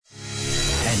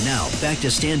Now, back to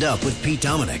Stand Up with Pete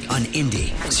Dominic on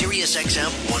Indy, Sirius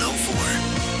XM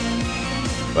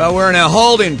 104. Well, we're in a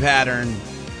holding pattern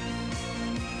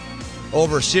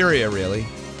over Syria, really.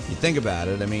 You think about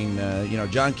it. I mean,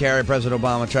 John Kerry, President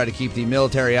Obama, tried to keep the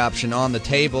military option on the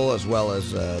table, as well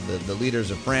as the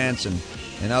leaders of France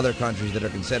and other countries that are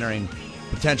considering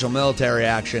potential military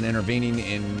action intervening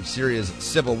in Syria's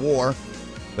civil war.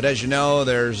 But as you know,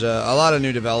 there's a lot of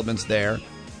new developments there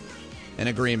and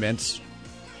agreements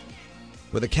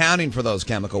with accounting for those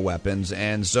chemical weapons,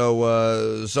 and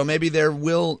so maybe there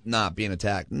will not be an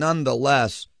attack.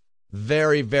 Nonetheless,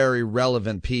 very, very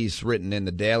relevant piece written in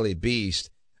the Daily Beast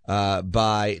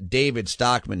by David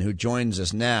Stockman, who joins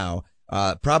us now.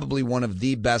 Probably one of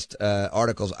the best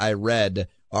articles I read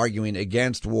arguing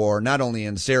against war, not only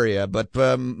in Syria, but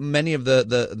many of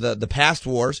the past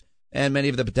wars and many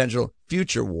of the potential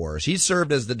future wars. He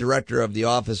served as the director of the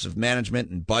Office of Management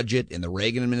and Budget in the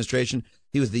Reagan administration.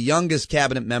 He was the youngest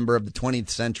cabinet member of the 20th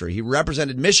century. He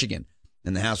represented Michigan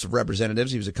in the House of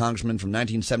Representatives. He was a congressman from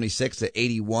 1976 to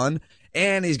 81.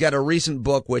 And he's got a recent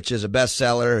book, which is a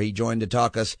bestseller. He joined to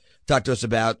talk to us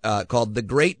about called The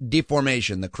Great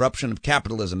Deformation, The Corruption of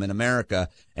Capitalism in America.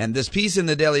 And this piece in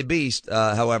the Daily Beast,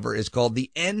 however, is called The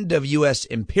End of U.S.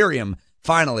 Imperium,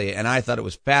 finally. And I thought it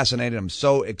was fascinating. I'm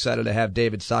so excited to have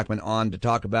David Stockman on to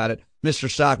talk about it.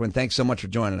 Mr. Stockman, thanks so much for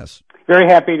joining us.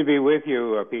 Very happy to be with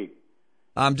you, Pete.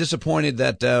 I'm disappointed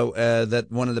that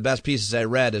one of the best pieces I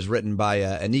read is written by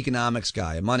an economics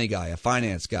guy, a money guy, a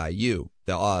finance guy, you,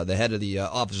 the head of the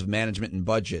Office of Management and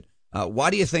Budget. Why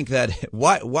do you think that?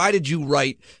 Why did you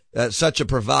write such a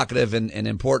provocative and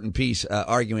important piece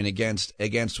arguing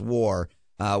against war?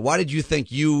 Why did you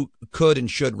think you could and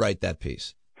should write that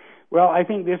piece? Well, I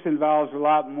think this involves a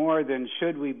lot more than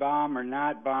should we bomb or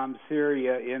not bomb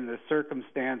Syria in the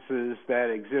circumstances that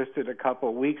existed a couple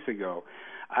of weeks ago.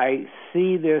 I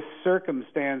see this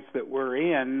circumstance that we're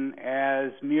in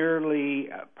as merely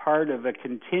part of a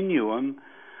continuum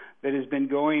that has been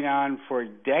going on for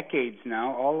decades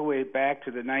now, all the way back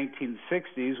to the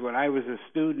 1960s when I was a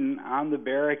student on the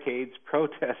barricades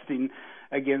protesting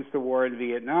against the war in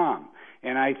Vietnam.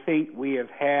 And I think we have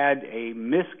had a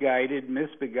misguided,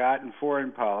 misbegotten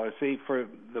foreign policy for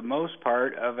the most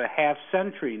part of a half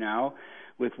century now,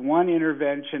 with one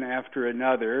intervention after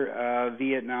another,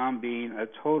 Vietnam being a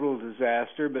total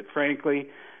disaster. But frankly,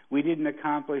 we didn't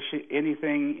accomplish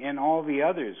anything in all the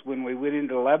others. When we went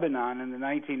into Lebanon in the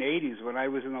 1980s, when I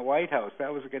was in the White House,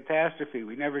 that was a catastrophe.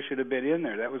 We never should have been in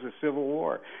there. That was a civil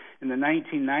war. In the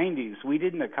 1990s, we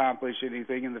didn't accomplish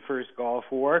anything in the first Gulf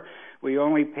War. We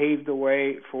only paved the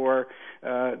way for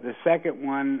the second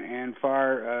one, and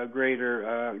far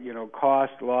greater,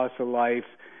 cost, loss of life,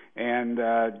 and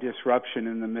disruption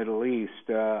in the Middle East.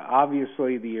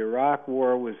 Obviously, the Iraq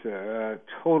War was a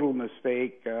total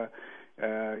mistake.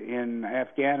 In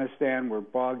Afghanistan, we're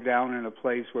bogged down in a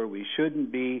place where we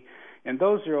shouldn't be. And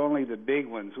those are only the big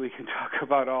ones. We can talk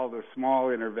about all the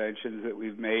small interventions that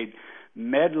we've made,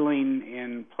 meddling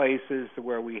in places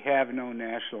where we have no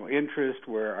national interest,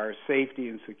 where our safety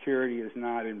and security is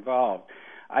not involved.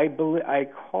 I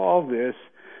call this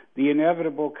the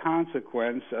inevitable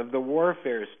consequence of the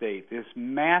warfare state, this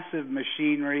massive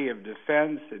machinery of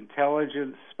defense,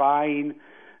 intelligence, spying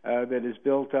that is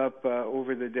built up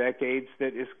over the decades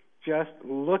that is just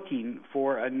looking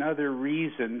for another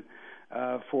reason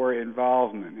for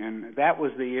involvement. And that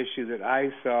was the issue that I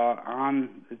saw on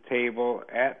the table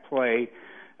at play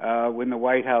when the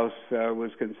White House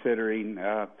was considering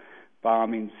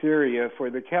bombing Syria for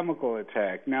the chemical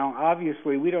attack. Now,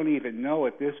 obviously, we don't even know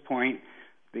at this point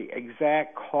the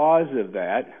exact cause of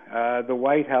that. The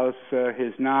White House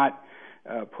has not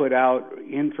put out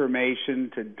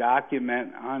information to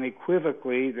document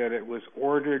unequivocally that it was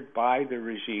ordered by the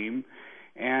regime.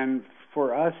 And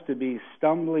for us to be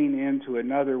stumbling into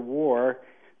another war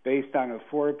based on a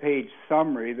 4-page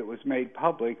summary that was made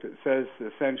public that says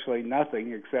essentially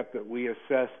nothing except that we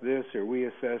assess this or we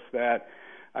assess that,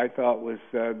 I thought was,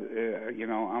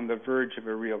 on the verge of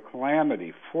a real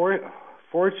calamity.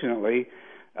 Fortunately,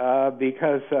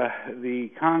 because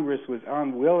the Congress was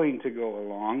unwilling to go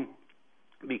along,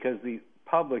 because the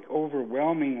public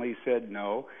overwhelmingly said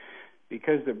no,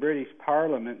 because the British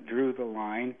Parliament drew the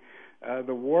line,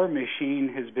 the war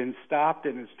machine has been stopped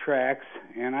in its tracks,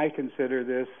 and I consider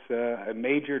this a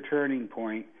major turning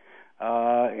point,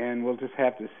 and we'll just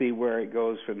have to see where it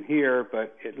goes from here.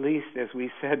 But at least, as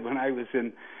we said when I was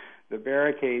in the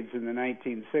barricades in the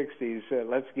 1960s,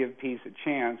 let's give peace a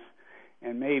chance.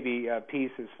 And maybe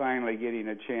peace is finally getting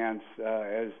a chance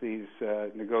as these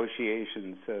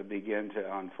negotiations begin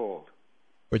to unfold.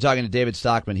 We're talking to David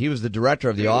Stockman. He was the director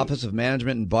of the Office of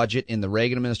Management and Budget in the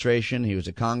Reagan administration. He was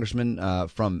a congressman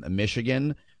from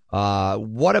Michigan.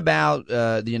 What about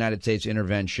the United States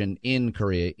intervention in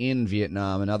Korea, in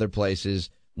Vietnam, and other places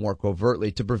more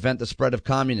covertly to prevent the spread of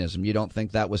communism? You don't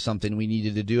think that was something we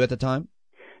needed to do at the time?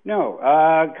 No.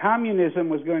 Communism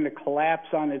was going to collapse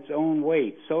on its own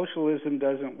weight. Socialism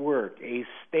doesn't work. A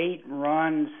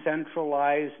state-run,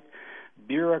 centralized,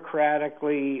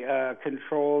 bureaucratically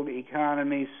controlled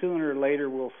economy sooner or later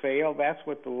will fail. That's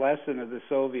what the lesson of the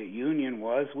Soviet Union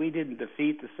was. We didn't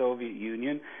defeat the Soviet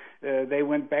Union. They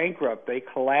went bankrupt. They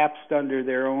collapsed under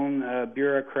their own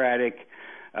bureaucratic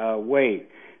weight.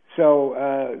 So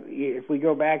if we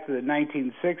go back to the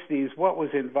 1960s, what was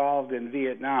involved in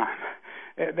Vietnam?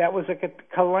 That was a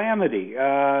calamity.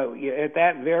 At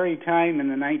that very time in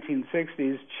the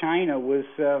 1960s, China was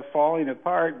falling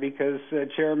apart because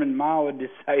Chairman Mao had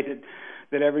decided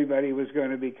that everybody was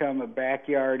going to become a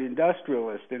backyard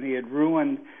industrialist, and he had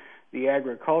ruined the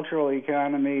agricultural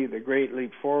economy. The Great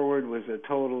Leap Forward was a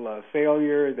total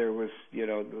failure. There was,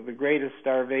 the greatest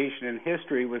starvation in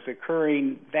history was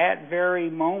occurring that very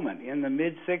moment in the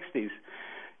mid-60s.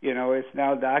 It's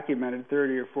now documented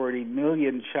 30 or 40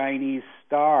 million Chinese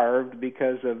starved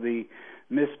because of the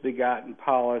misbegotten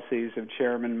policies of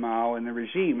Chairman Mao and the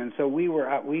regime. And so we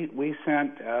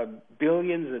sent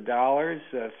billions of dollars,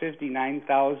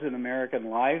 59,000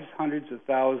 American lives, hundreds of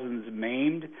thousands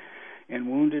maimed and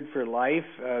wounded for life,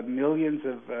 millions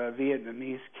of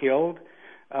Vietnamese killed,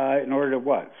 in order to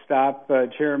what? Stop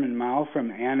Chairman Mao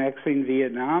from annexing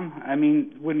Vietnam? I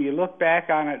mean, when you look back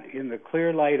on it in the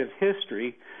clear light of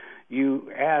history,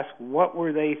 you ask, what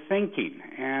were they thinking?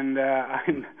 And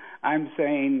I'm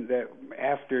saying that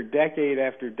after decade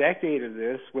of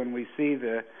this, when we see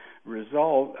the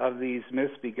result of these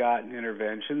misbegotten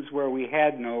interventions where we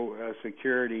had no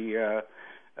security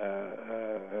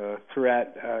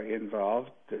threat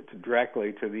involved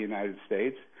directly to the United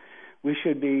States, we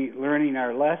should be learning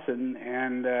our lesson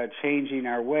and changing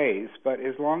our ways. But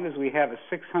as long as we have a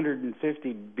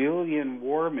 $650 billion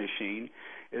war machine,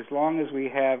 as long as we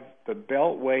have the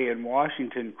Beltway in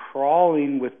Washington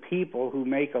crawling with people who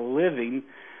make a living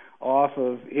off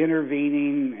of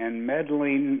intervening and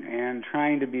meddling and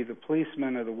trying to be the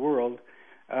policemen of the world,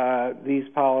 these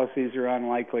policies are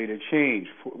unlikely to change.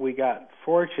 We got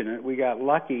fortunate, we got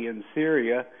lucky in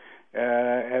Syria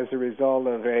as a result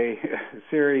of a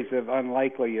series of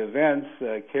unlikely events,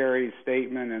 Kerry's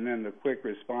statement and then the quick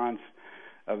response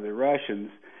of the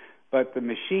Russians. But the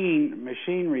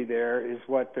machinery there is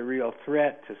what the real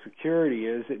threat to security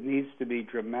is. It needs to be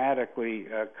dramatically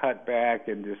cut back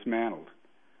and dismantled.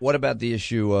 What about the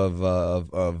issue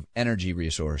of energy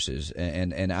resources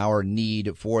and our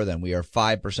need for them? We are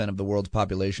 5% of the world's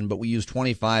population, but we use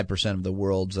 25% of the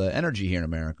world's energy here in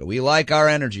America. We like our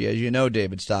energy, as you know,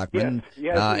 David Stockman.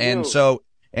 Yes, and do. so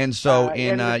and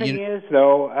the thing is,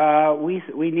 though,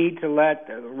 we need to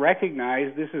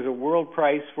recognize this is a world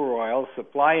price for oil.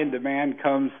 Supply and demand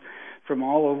comes from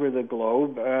all over the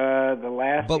globe.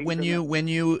 But when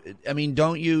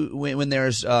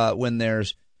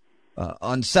there's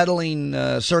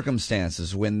unsettling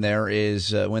circumstances, when there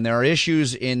are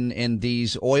issues in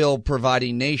these oil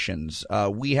providing nations,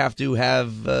 we have to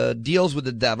have deals with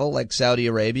the devil like Saudi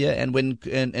Arabia, and when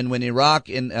Iraq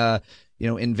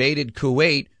invaded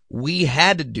Kuwait, we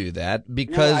had to do that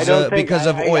because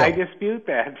of oil. I dispute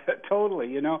that totally.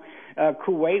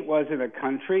 Kuwait wasn't a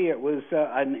country; it was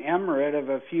an emirate of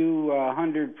a few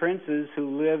hundred princes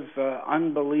who live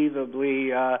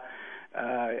unbelievably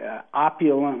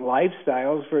opulent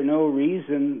lifestyles for no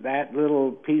reason. That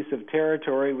little piece of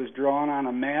territory was drawn on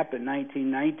a map in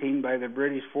 1919 by the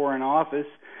British Foreign Office.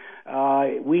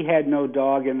 We had no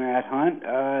dog in that hunt.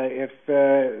 At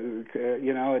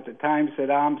the time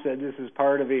Saddam said this is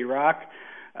part of Iraq,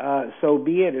 so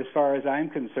be it. As far as I'm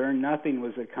concerned, nothing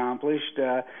was accomplished.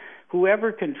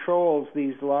 Whoever controls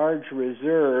these large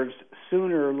reserves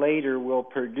sooner or later will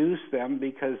produce them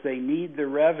because they need the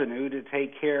revenue to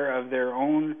take care of their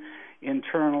own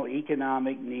internal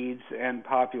economic needs and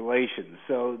populations.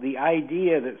 So the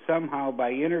idea that somehow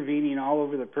by intervening all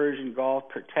over the Persian Gulf,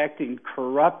 protecting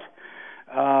corrupt,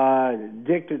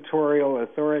 dictatorial,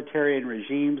 authoritarian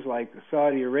regimes like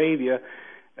Saudi Arabia,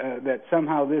 that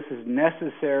somehow this is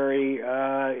necessary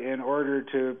in order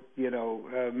to,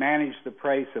 manage the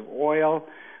price of oil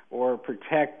or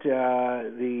protect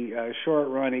the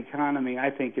short-run economy, I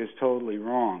think is totally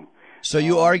wrong. So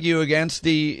you argue against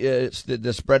the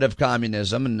spread of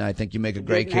communism, and I think you make a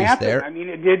great case there. I mean,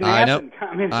 it didn't happen.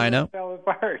 Communism fell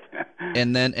apart.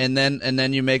 And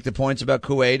then you make the points about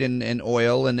Kuwait and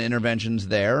oil and interventions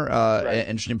there. Right.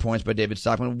 Interesting points by David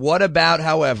Stockman. What about,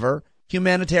 however,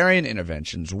 humanitarian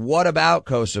interventions? What about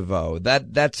Kosovo?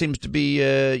 That seems to be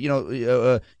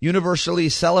universally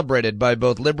celebrated by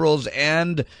both liberals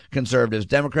and conservatives.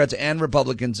 Democrats and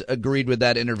Republicans agreed with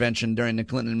that intervention during the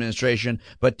Clinton administration.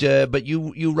 But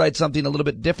you write something a little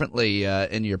bit differently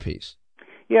in your piece.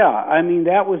 Yeah, I mean,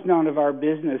 that was none of our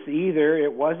business either.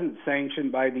 It wasn't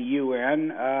sanctioned by the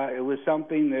UN. It was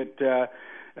something that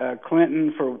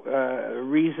Clinton, for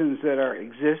reasons that are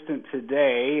existent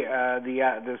today,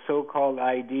 the so-called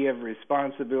idea of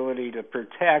responsibility to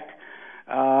protect,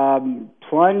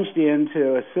 plunged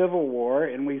into a civil war,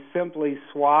 and we simply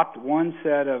swapped one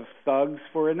set of thugs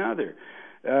for another.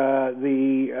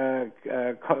 The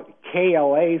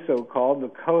KLA, so-called, the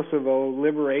Kosovo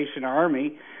Liberation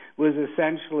Army, was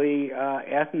essentially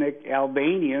ethnic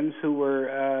Albanians who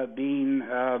were being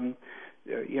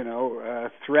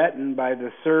threatened by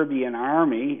the Serbian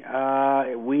army.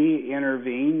 We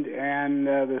intervened, and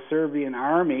the Serbian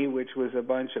army, which was a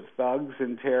bunch of thugs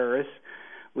and terrorists,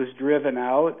 was driven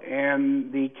out,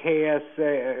 and the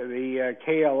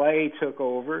KLA took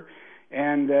over,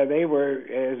 and they were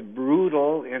as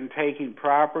brutal in taking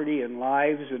property and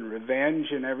lives and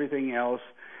revenge and everything else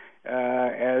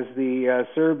as the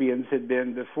Serbians had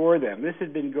been before them. This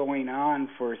had been going on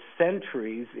for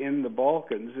centuries in the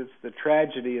Balkans. It's the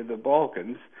tragedy of the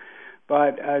Balkans.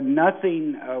 But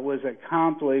nothing was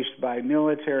accomplished by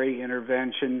military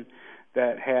intervention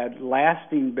that had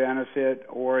lasting benefit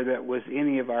or that was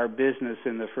any of our business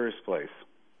in the first place.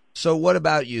 So what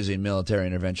about using military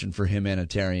intervention for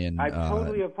humanitarian? I'm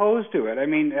totally opposed to it. I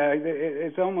mean,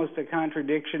 it's almost a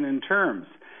contradiction in terms.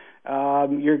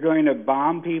 You're going to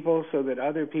bomb people so that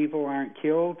other people aren't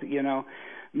killed.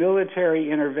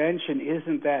 Military intervention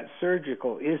isn't that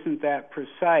surgical, isn't that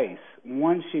precise.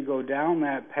 Once you go down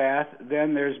that path,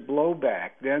 then there's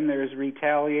blowback, then there's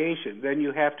retaliation, then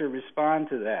you have to respond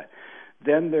to that.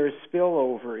 Then there's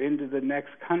spillover into the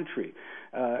next country,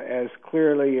 as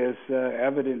clearly as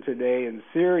evident today in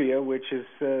Syria, which is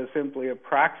simply a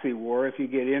proxy war, if you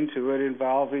get into it,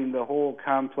 involving the whole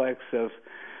complex of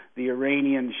the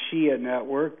Iranian Shia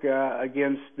network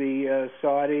against the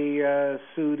Saudi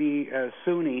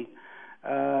Sunni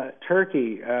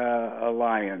Turkey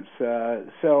alliance.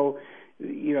 So,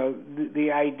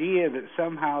 the idea that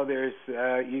somehow there's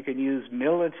you can use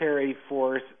military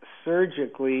force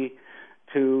surgically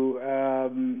to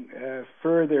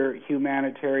further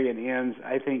humanitarian ends,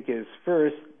 I think is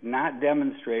first not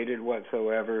demonstrated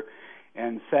whatsoever,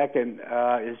 and second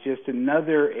is just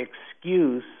another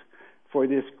excuse for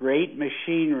this great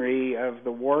machinery of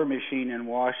the war machine in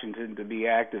Washington to be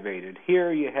activated.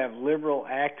 Here you have liberal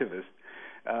activists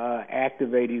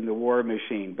activating the war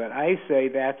machine. But I say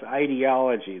that's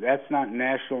ideology. That's not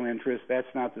national interest.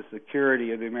 That's not the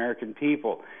security of the American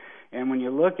people. And when you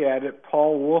look at it,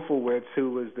 Paul Wolfowitz,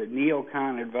 who was the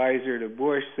neocon advisor to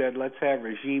Bush, said, let's have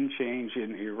regime change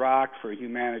in Iraq for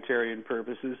humanitarian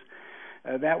purposes.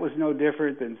 That was no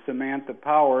different than Samantha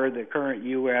Power, the current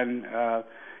UN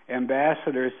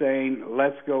ambassador, saying,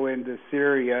 let's go into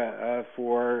Syria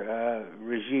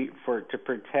to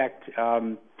protect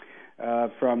from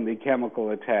the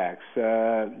chemical attacks.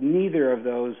 Neither of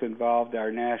those involved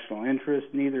our national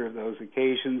interest, neither of those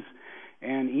occasions.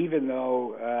 And even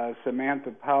though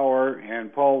Samantha Power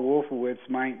and Paul Wolfowitz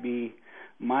might be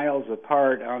miles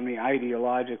apart on the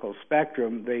ideological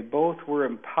spectrum, they both were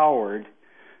empowered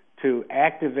to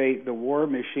activate the war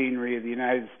machinery of the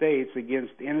United States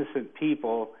against innocent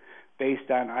people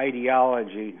based on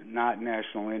ideology, not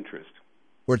national interest.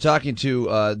 We're talking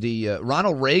to the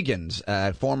Ronald Reagan's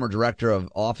former director of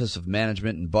Office of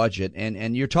Management and Budget,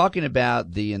 and you're talking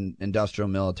about the industrial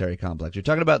military complex. You're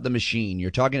talking about the machine. You're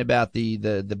talking about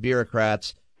the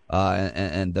bureaucrats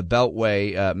and the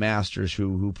beltway masters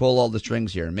who pull all the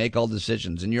strings here and make all the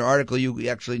decisions. In your article, you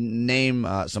actually name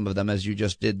some of them, as you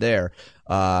just did there.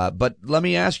 But let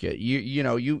me ask you,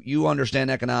 you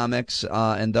understand economics,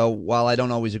 and though while I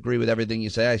don't always agree with everything you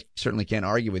say, I certainly can't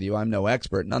argue with you. I'm no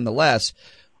expert. Nonetheless,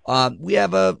 we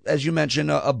have as you mentioned,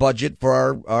 a budget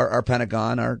for our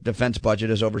Pentagon. Our defense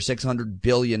budget is over $600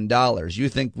 billion. You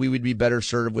think we would be better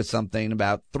served with something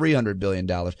about $300 billion.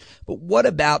 But what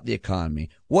about the economy?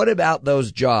 What about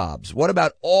those jobs? What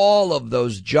about all of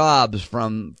those jobs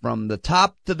from the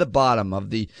top to the bottom of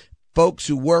the folks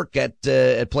who work at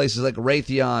places like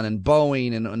Raytheon and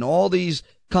Boeing and all these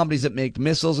companies that make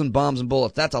missiles and bombs and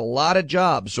bullets? That's a lot of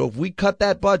jobs. So if we cut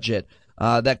that budget,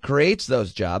 that creates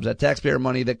those jobs, that taxpayer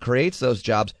money that creates those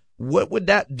jobs, what would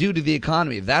that do to the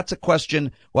economy? That's a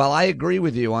question. While I agree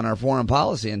with you on our foreign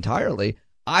policy entirely,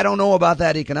 I don't know about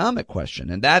that economic question,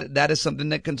 and that is something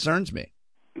that concerns me.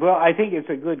 Well, I think it's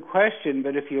a good question,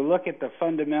 but if you look at the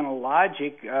fundamental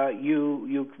logic,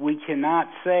 we cannot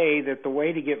say that the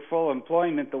way to get full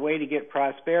employment, the way to get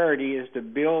prosperity, is to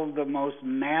build the most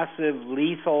massive,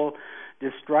 lethal,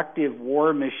 destructive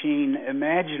war machine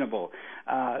imaginable.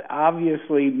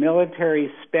 Obviously, military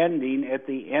spending at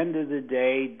the end of the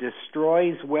day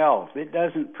destroys wealth. It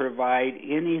doesn't provide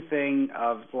anything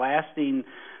of lasting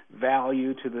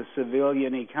value to the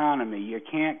civilian economy. You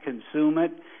can't consume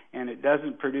it, and it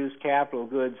doesn't produce capital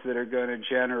goods that are going to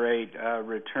generate a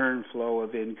return flow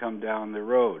of income down the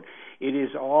road. It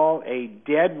is all a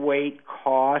deadweight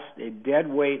cost, a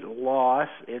deadweight loss.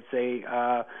 It's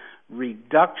a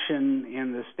reduction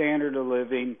in the standard of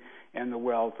living and the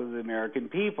wealth of the American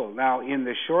people. Now, in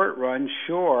the short run,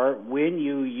 sure, when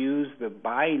you use the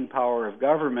buying power of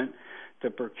government to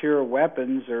procure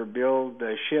weapons or build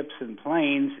ships and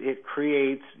planes, it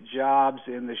creates jobs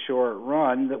in the short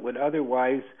run that would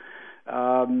otherwise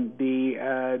be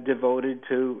devoted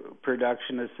to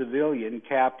production of civilian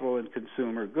capital and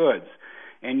consumer goods.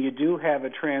 And you do have a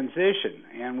transition,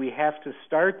 and we have to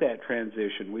start that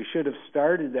transition. We should have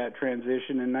started that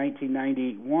transition in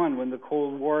 1991 when the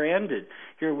Cold War ended.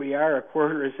 Here we are a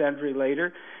quarter of a century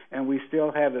later, and we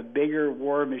still have a bigger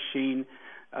war machine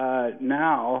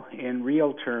now in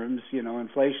real terms,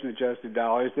 inflation-adjusted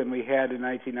dollars, than we had in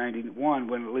 1991,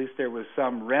 when at least there was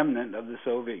some remnant of the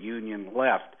Soviet Union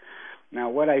left. Now,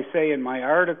 what I say in my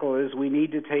article is we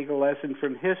need to take a lesson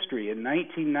from history. In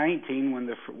 1919, when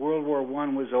the World War I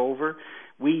was over,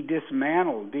 we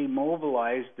dismantled,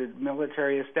 demobilized the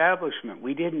military establishment.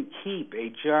 We didn't keep a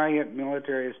giant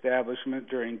military establishment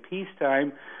during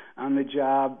peacetime on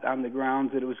the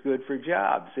grounds that it was good for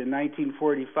jobs. In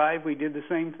 1945, we did the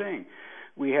same thing.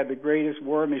 We had the greatest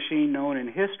war machine known in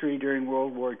history during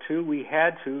World War II. We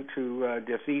had to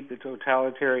defeat the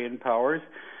totalitarian powers.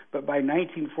 But by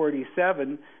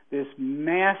 1947, this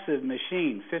massive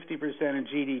machine, 50% of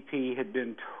GDP, had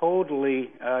been totally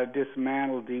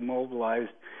dismantled,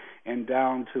 demobilized, and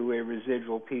down to a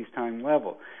residual peacetime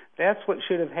level. That's what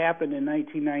should have happened in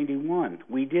 1991.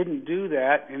 We didn't do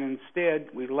that, and instead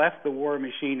we left the war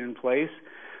machine in place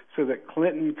so that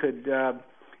Clinton could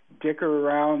dicker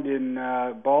around in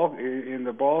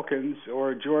the Balkans,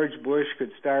 or George Bush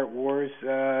could start wars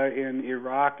in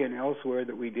Iraq and elsewhere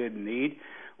that we didn't need,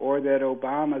 or that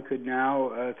Obama could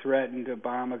now threaten to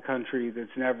bomb a country that's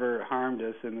never harmed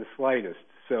us in the slightest.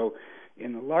 So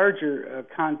in the larger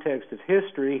context of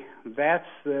history, that's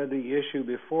the issue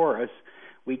before us.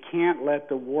 We can't let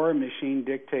the war machine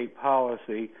dictate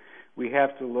policy. We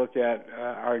have to look at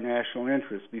our national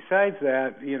interests. Besides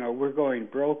that, we're going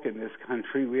broke in this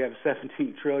country. We have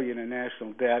 $17 trillion in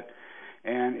national debt.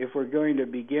 And if we're going to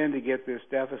begin to get this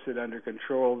deficit under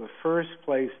control, the first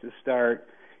place to start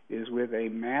is with a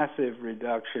massive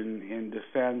reduction in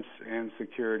defense and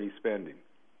security spending.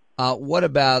 What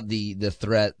about the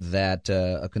threat that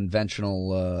a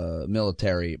conventional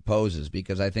military poses?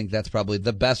 Because I think that's probably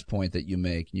the best point that you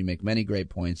make. You make many great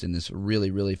points in this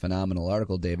really, really phenomenal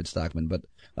article, David Stockman, but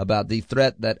about the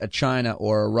threat that a China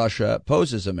or a Russia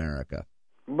poses America.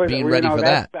 Being ready for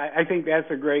that. I think that's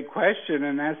a great question,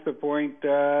 and that's the point.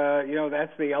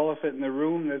 That's the elephant in the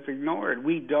room that's ignored.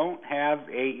 We don't have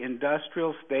a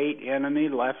industrial state enemy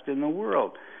left in the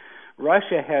world.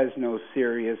 Russia has no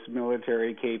serious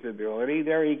military capability.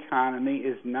 Their economy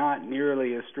is not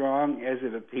nearly as strong as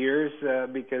it appears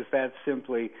because that's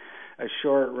simply a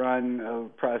short run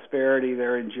of prosperity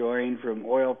they're enjoying from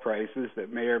oil prices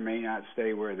that may or may not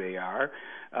stay where they are.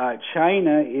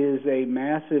 China is a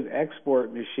massive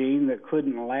export machine that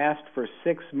couldn't last for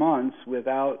 6 months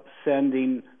without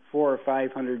sending 400 or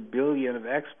 500 billion of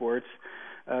exports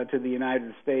to the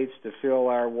United States to fill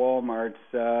our Walmarts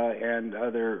and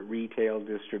other retail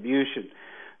distribution.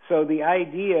 So the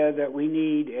idea that we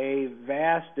need a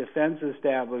vast defense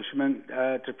establishment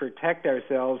to protect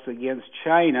ourselves against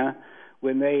China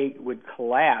when they would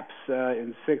collapse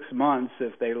in 6 months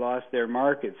if they lost their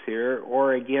markets here,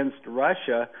 or against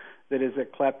Russia that is a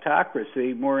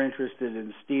kleptocracy more interested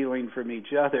in stealing from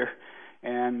each other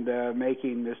and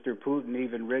making Mr. Putin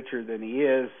even richer than he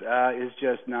is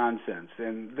just nonsense.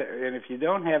 And if you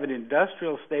don't have an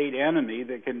industrial state enemy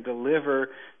that can deliver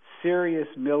serious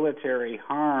military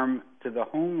harm to the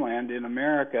homeland in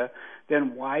America,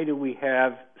 then why do we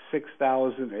have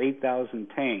 6,000, 8,000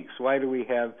 tanks? Why do we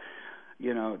have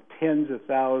tens of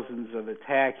thousands of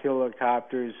attack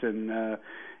helicopters and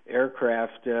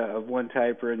aircraft of one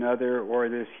type or another, or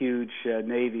this huge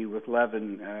Navy with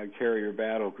 11 carrier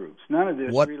battle groups? None of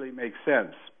this really makes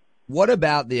sense. What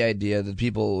about the idea that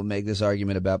people make this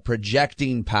argument about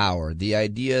projecting power, the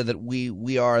idea that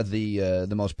we are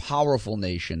the most powerful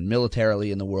nation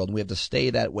militarily in the world, and we have to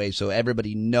stay that way so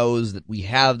everybody knows that we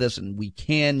have this and we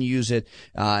can use it.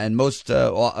 And most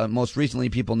recently,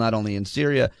 people not only in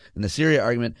Syria, in the Syria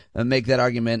argument, make that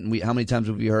argument. And how many times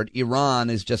have we heard Iran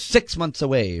is just 6 months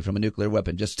away from a nuclear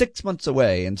weapon, just 6 months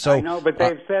away? And so I know, but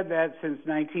they've said that since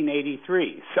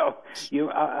 1983. So you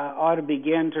ought to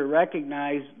begin to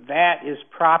recognize that is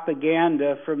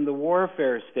propaganda from the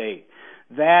warfare state.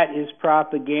 That is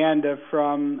propaganda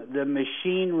from the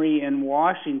machinery in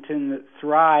Washington that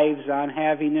thrives on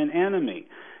having an enemy.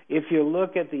 If you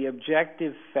look at the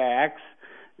objective facts,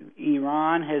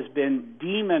 Iran has been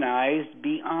demonized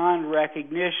beyond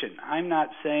recognition. I'm not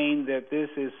saying that this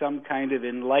is some kind of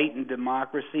enlightened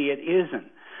democracy. It isn't.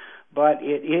 But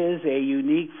it is a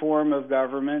unique form of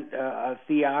government, a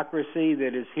theocracy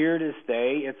that is here to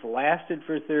stay. It's lasted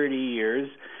for 30 years.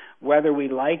 Whether we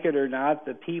like it or not,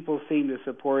 the people seem to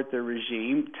support the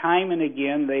regime. Time and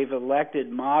again, they've elected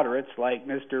moderates like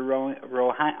Mr.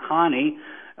 Rouhani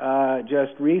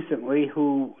just recently,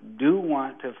 who do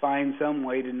want to find some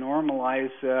way to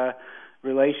normalize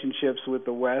relationships with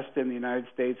the West and the United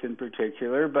States in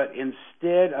particular, but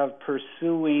instead of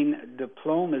pursuing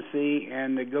diplomacy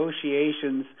and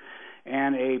negotiations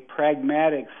and a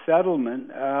pragmatic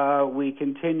settlement, we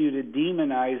continue to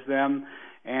demonize them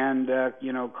and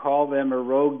call them a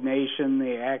rogue nation,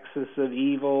 the axis of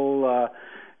evil,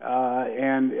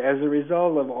 and as a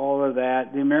result of all of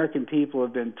that, the American people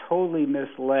have been totally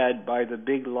misled by the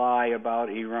big lie about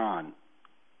Iran.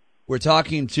 We're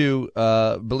talking to,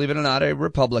 believe it or not, a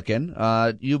Republican.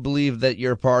 You believe that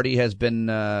your party has been,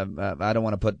 I don't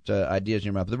want to put ideas in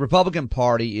your mouth, but the Republican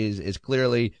Party is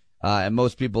clearly, and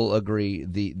most people agree,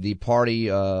 the party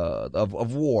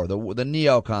of war, the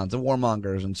neocons, the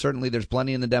warmongers, and certainly there's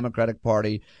plenty in the Democratic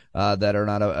Party that are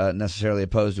not necessarily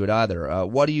opposed to it either.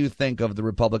 What do you think of the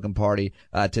Republican Party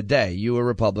today? You a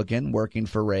Republican working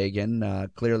for Reagan.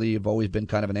 Clearly you've always been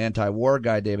kind of an anti-war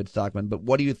guy, David Stockman, but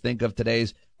what do you think of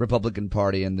today's Republican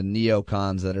Party and the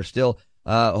neocons that are still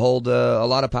hold a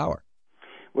lot of power?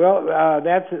 Well,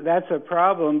 that's a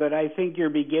problem, but I think you're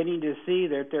beginning to see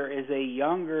that there is a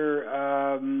younger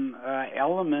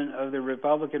element of the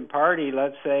Republican Party,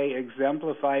 let's say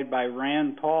exemplified by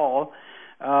Rand Paul,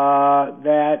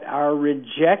 that are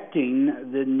rejecting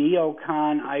the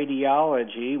neocon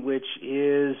ideology, which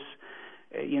is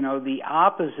the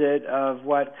opposite of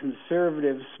what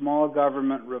conservative small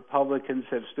government Republicans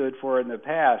have stood for in the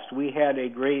past. We had a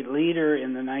great leader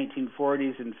in the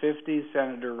 1940s and 50s,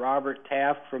 Senator Robert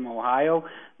Taft from Ohio,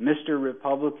 Mr.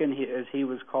 Republican, as he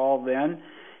was called then.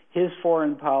 His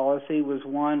foreign policy was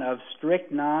one of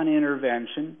strict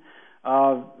non-intervention,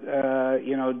 of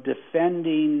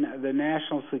defending the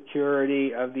national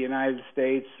security of the United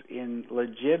States in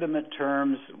legitimate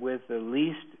terms with the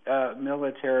least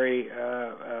military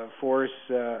force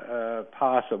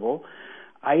possible.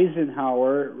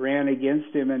 Eisenhower ran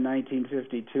against him in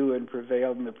 1952 and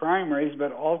prevailed in the primaries,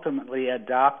 but ultimately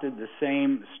adopted the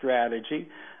same strategy.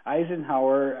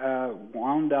 Eisenhower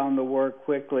wound down the war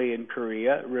quickly in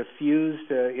Korea, refused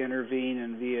to intervene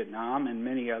in Vietnam and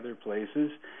many other places,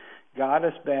 got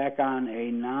us back on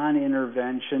a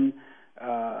non-intervention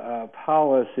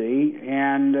policy,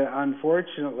 and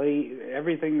unfortunately,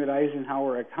 everything that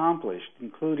Eisenhower accomplished,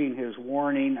 including his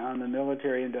warning on the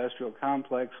military-industrial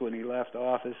complex when he left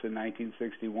office in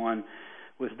 1961,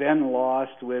 was then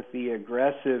lost with the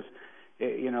aggressive,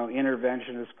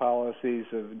 interventionist policies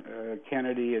of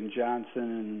Kennedy and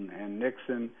Johnson and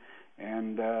Nixon,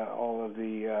 and all of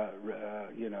the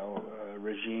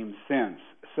regimes since.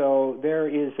 So there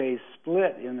is a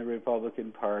split in the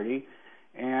Republican Party,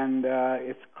 and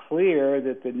it's clear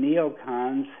that the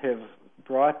neocons have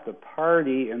brought the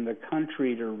party and the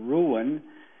country to ruin,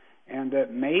 and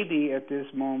that maybe at this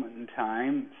moment in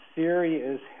time,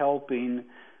 Syria is helping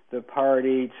the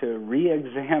party to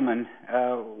re-examine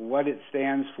what it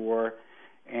stands for,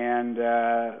 and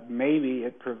maybe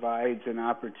it provides an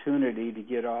opportunity to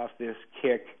get off this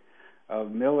kick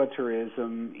of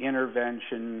militarism,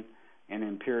 intervention, and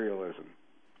imperialism.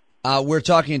 We're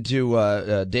talking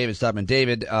to David Stockman.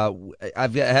 David,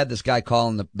 I've had this guy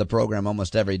calling the program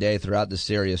almost every day throughout the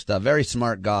serious stuff. Very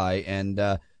smart guy, and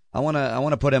I want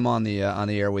to put him on the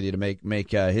air with you to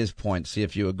make his point. See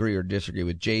if you agree or disagree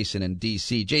with Jason in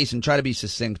D.C. Jason, try to be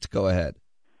succinct. Go ahead.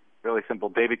 Really simple.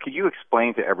 David, could you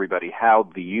explain to everybody how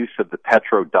the use of the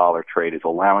petrodollar trade is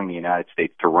allowing the United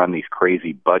States to run these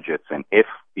crazy budgets, and if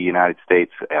the United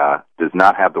States does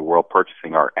not have the world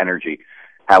purchasing our energy,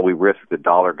 how we risk the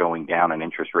dollar going down and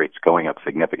interest rates going up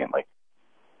significantly?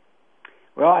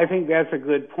 Well, I think that's a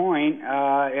good point,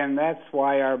 and that's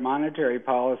why our monetary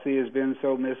policy has been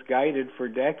so misguided for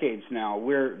decades now.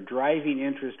 We're driving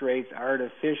interest rates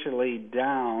artificially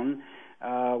down.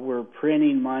 We're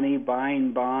printing money,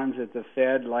 buying bonds at the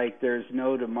Fed like there's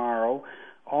no tomorrow.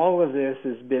 All of this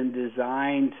has been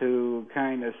designed to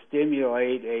kind of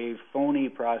stimulate a phony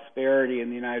prosperity in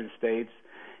the United States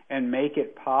and make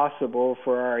it possible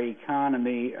for our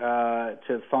economy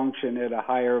to function at a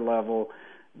higher level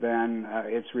than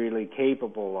it's really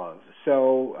capable of.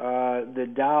 So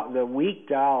the weak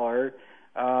dollar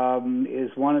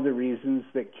is one of the reasons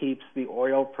that keeps the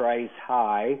oil price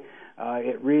high.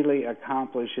 It really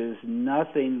accomplishes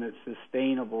nothing that's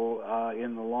sustainable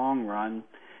in the long run,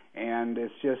 and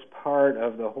it's just part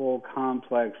of the whole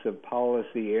complex of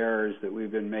policy errors that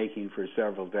we've been making for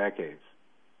several decades.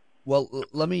 Well,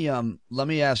 let me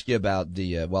ask you about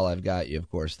the while I've got you,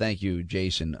 of course. Thank you,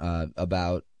 Jason,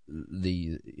 about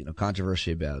the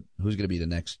controversy about who's going to be the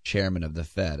next chairman of the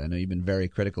Fed. I know you've been very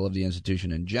critical of the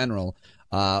institution in general.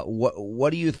 What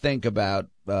do you think about?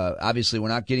 Obviously, we're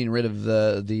not getting rid of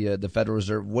the Federal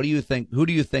Reserve. What do you think? Who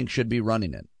do you think should be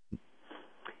running it?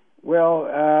 Well,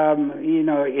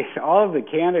 all of the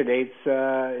candidates,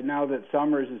 now that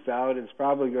Summers is out, it's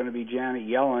probably going to be Janet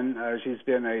Yellen. She's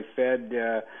been a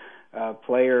Fed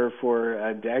player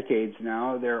for decades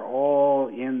now. They're all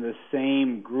in the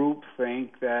same group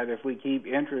think that if we keep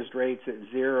interest rates at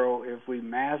zero, if we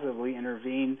massively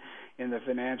intervene in the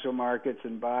financial markets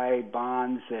and buy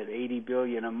bonds at $80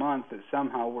 billion a month, that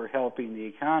somehow we're helping the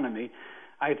economy.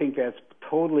 I think that's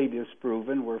totally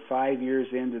disproven. We're 5 years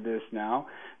into this now.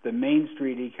 The Main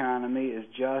Street economy is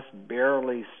just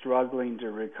barely struggling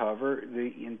to recover.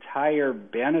 The entire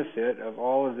benefit of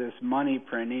all of this money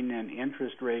printing and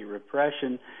interest rate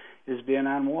repression has been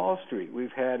on Wall Street.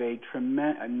 We've had a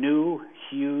new,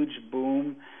 huge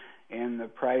boom in the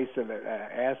price of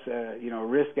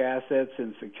risk assets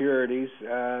and securities.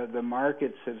 The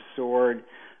markets have soared,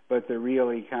 but the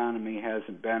real economy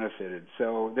hasn't benefited.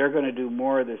 So they're going to do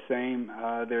more of the same.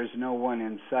 There's no one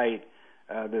in sight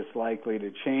that's likely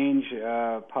to change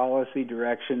policy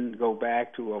direction, go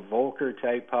back to a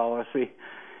Volcker-type policy,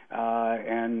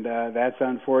 and that's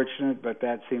unfortunate, but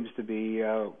that seems to be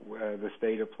the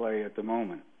state of play at the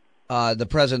moment. The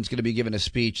president's going to be giving a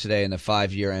speech today in the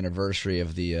 5-year anniversary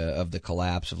of the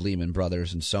collapse of Lehman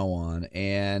Brothers and so on.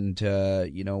 And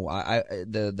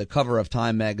the cover of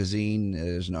Time magazine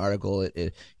is an article.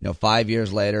 5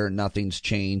 years later, nothing's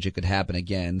changed. It could happen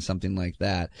again, something like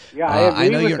that. Yeah, I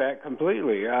agree with that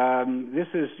completely. This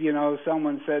is,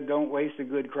 someone said, don't waste a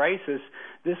good crisis.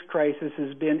 This crisis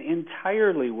has been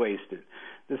entirely wasted.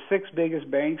 The 6 biggest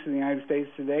banks in the United States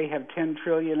today have $10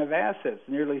 trillion of assets,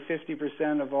 nearly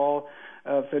 50% of all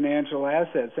financial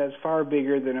assets. That's far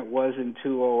bigger than it was in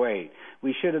 2008.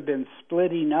 We should have been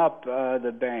splitting up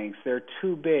the banks. They're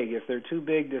too big. If they're too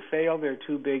big to fail, they're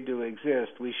too big to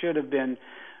exist. We should have been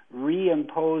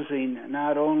reimposing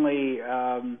not only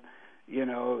the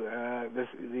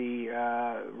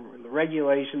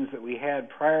regulations that we had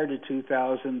prior to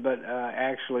 2000, but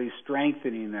actually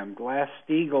strengthening them.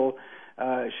 Glass-Steagall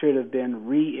should have been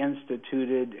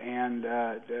reinstituted and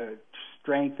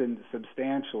strengthened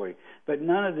substantially. But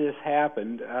none of this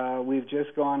happened. We've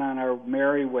just gone on our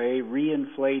merry way,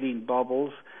 reinflating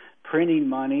bubbles, printing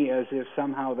money as if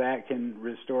somehow that can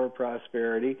restore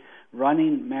prosperity,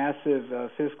 running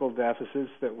massive fiscal deficits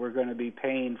that we're going to be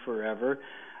paying forever.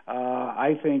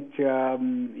 I think,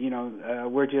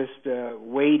 we're just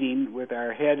waiting with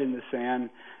our head in the sand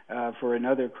for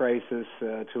another crisis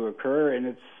to occur, and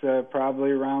it's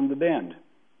probably around the bend.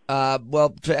 Well,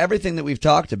 to everything that we've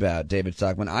talked about, David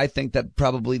Stockman, I think that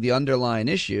probably the underlying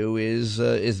issue is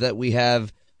that we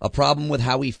have a problem with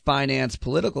how we finance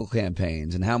political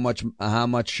campaigns and how much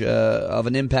of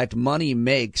an impact money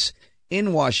makes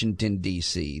in Washington,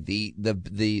 D.C.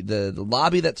 The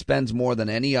lobby that spends more than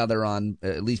any other on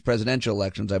at least presidential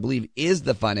elections, I believe, is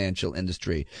the financial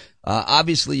industry.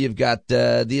 Obviously, you've got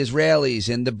the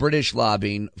Israelis and the British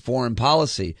lobbying foreign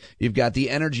policy. You've got the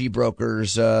energy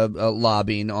brokers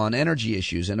lobbying on energy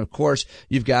issues. And, of course,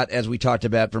 you've got, as we talked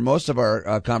about for most of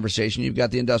our conversation, you've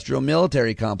got the industrial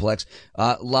military complex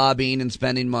lobbying and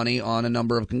spending money on a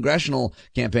number of congressional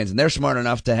campaigns. And they're smart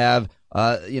enough to have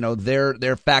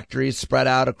their factories spread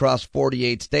out across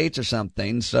 48 states or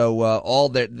something. So, all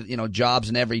their, jobs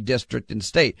in every district and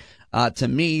state. To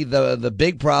me, the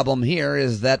big problem here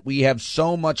is that we have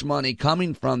so much money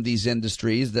coming from these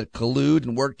industries that collude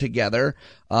and work together,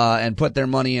 and put their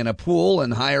money in a pool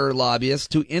and hire lobbyists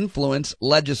to influence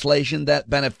legislation that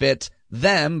benefits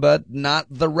them, but not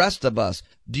the rest of us.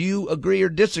 Do you agree or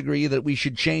disagree that we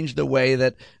should change the way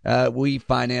that we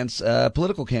finance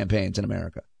political campaigns in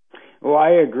America? Well,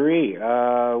 I agree.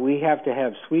 We have to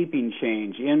have sweeping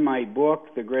change. In my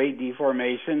book, The Great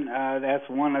Deformation, that's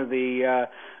one of the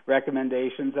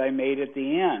recommendations I made at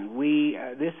the end.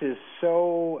 This is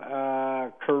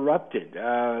so corrupted.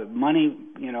 Money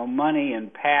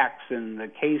and PACs and the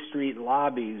K Street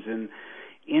lobbies and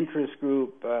interest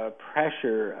group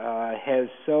pressure has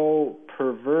so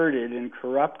perverted and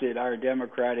corrupted our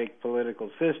democratic political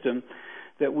system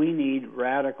that we need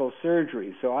radical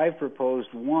surgery. So I've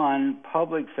proposed one,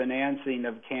 public financing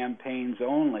of campaigns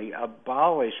only,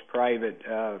 abolish private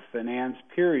finance,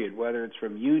 period, whether it's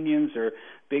from unions or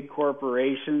big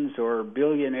corporations or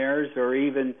billionaires or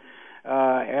even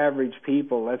average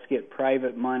people. Let's get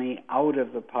private money out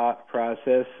of the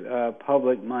process,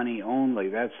 public money only.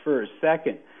 That's first.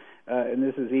 Second, and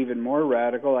this is even more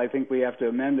radical, I think we have to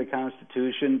amend the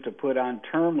Constitution to put on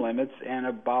term limits and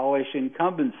abolish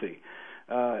incumbency.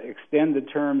 Extend the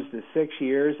terms to 6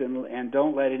 years and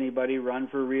don't let anybody run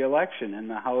for re-election in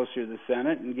the House or the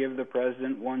Senate, and give the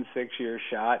president 1 6-year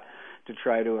shot to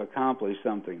try to accomplish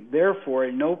something. Therefore,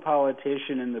 no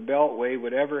politician in the Beltway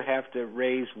would ever have to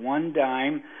raise one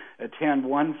dime, attend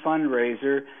one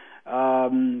fundraiser,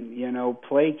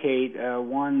 placate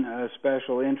one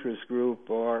special interest group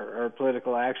or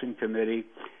political action committee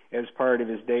as part of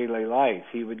his daily life.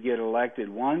 He would get elected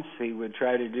once. He would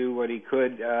try to do what he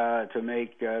could to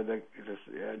make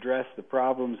address the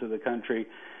problems of the country,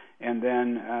 and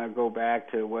then go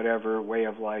back to whatever way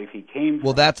of life he came from.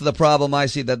 Well, that's the problem I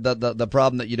see. The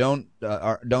problem that you don't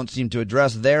seem to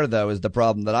address there, though, is the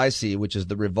problem that I see, which is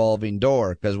the revolving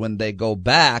door. Because when they go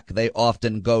back, they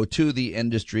often go to the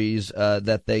industries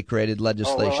that they created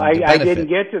legislation to benefit. I didn't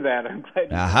get to that. I'm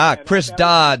glad. Aha, Chris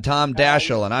Dodd, Tom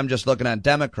Daschle, and I'm just looking at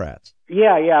Democrats.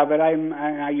 Yeah, but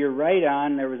you're right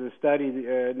on. There was a study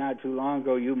not too long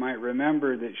ago, you might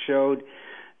remember, that showed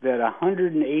that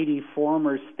 180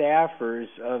 former staffers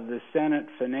of the Senate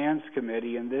Finance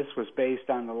Committee, and this was based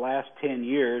on the last 10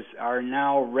 years, are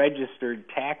now registered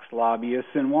tax lobbyists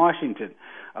in Washington.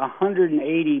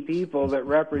 180 people that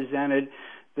represented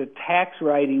the tax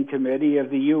writing committee of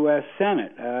the U.S.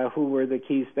 Senate, who were the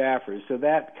key staffers. So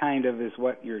that kind of is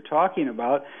what you're talking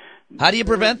about. How do you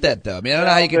prevent that, though? I mean, I don't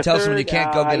know how you can tell someone you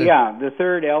can't go get it. Yeah, the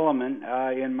third element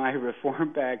in my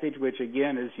reform package, which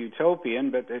again is utopian,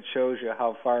 but it shows you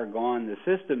how far gone the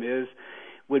system is,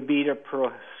 would be to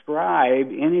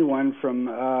proscribe anyone from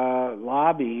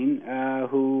lobbying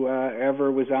who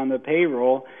ever was on the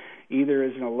payroll, either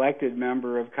as an elected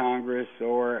member of Congress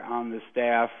or on the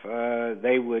staff.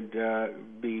 They would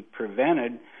be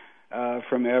prevented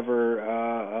from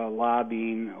ever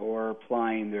lobbying or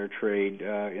plying their trade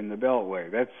in the Beltway.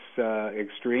 That's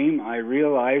extreme, I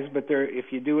realize, but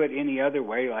if you do it any other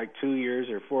way, like 2 years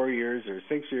or 4 years or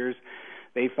 6 years,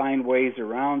 they find ways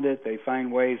around it. They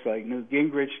find ways, like Newt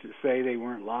Gingrich, to say they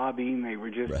weren't lobbying, they were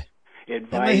just advising.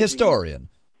 I'm a historian.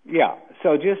 Yeah,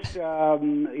 so just, they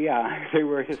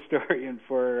were a historian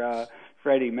for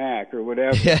Freddie Mac or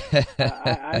whatever.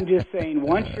 I'm just saying,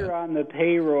 once you're on the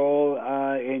payroll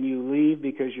and you leave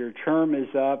because your term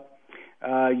is up,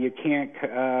 you can't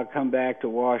come back to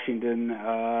Washington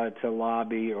to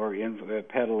lobby or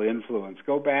peddle influence.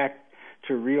 Go back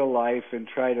to real life and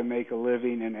try to make a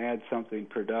living and add something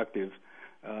productive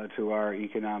to our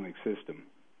economic system.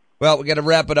 Well, we got to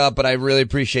wrap it up, but I really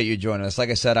appreciate you joining us. Like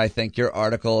I said, I think your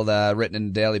article written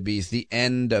in Daily Beast, The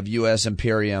End of U.S.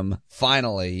 Imperium,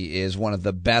 finally is one of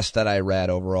the best that I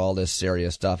read over all this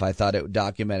serious stuff. I thought it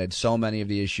documented so many of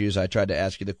the issues. I tried to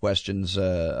ask you the questions,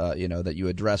 that you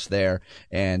addressed there.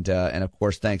 And of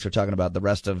course, thanks for talking about the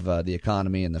rest of the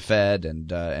economy and the Fed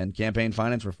and campaign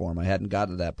finance reform. I hadn't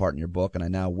gotten to that part in your book, and I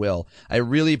now will. I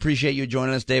really appreciate you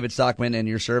joining us, David Stockman, and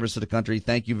your service to the country.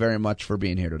 Thank you very much for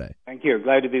being here today. Thank you.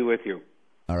 Glad to be with you.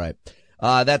 All right.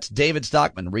 That's David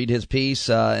Stockman. Read his piece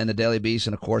in the Daily Beast.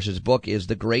 And, of course, his book is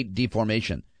The Great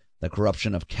Deformation, The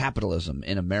Corruption of Capitalism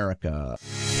in America.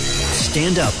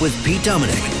 Stand Up with Pete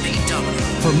Dominick.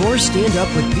 For more Stand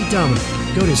Up with Pete Dominick,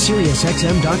 go to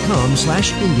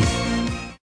SiriusXM.com/Indie.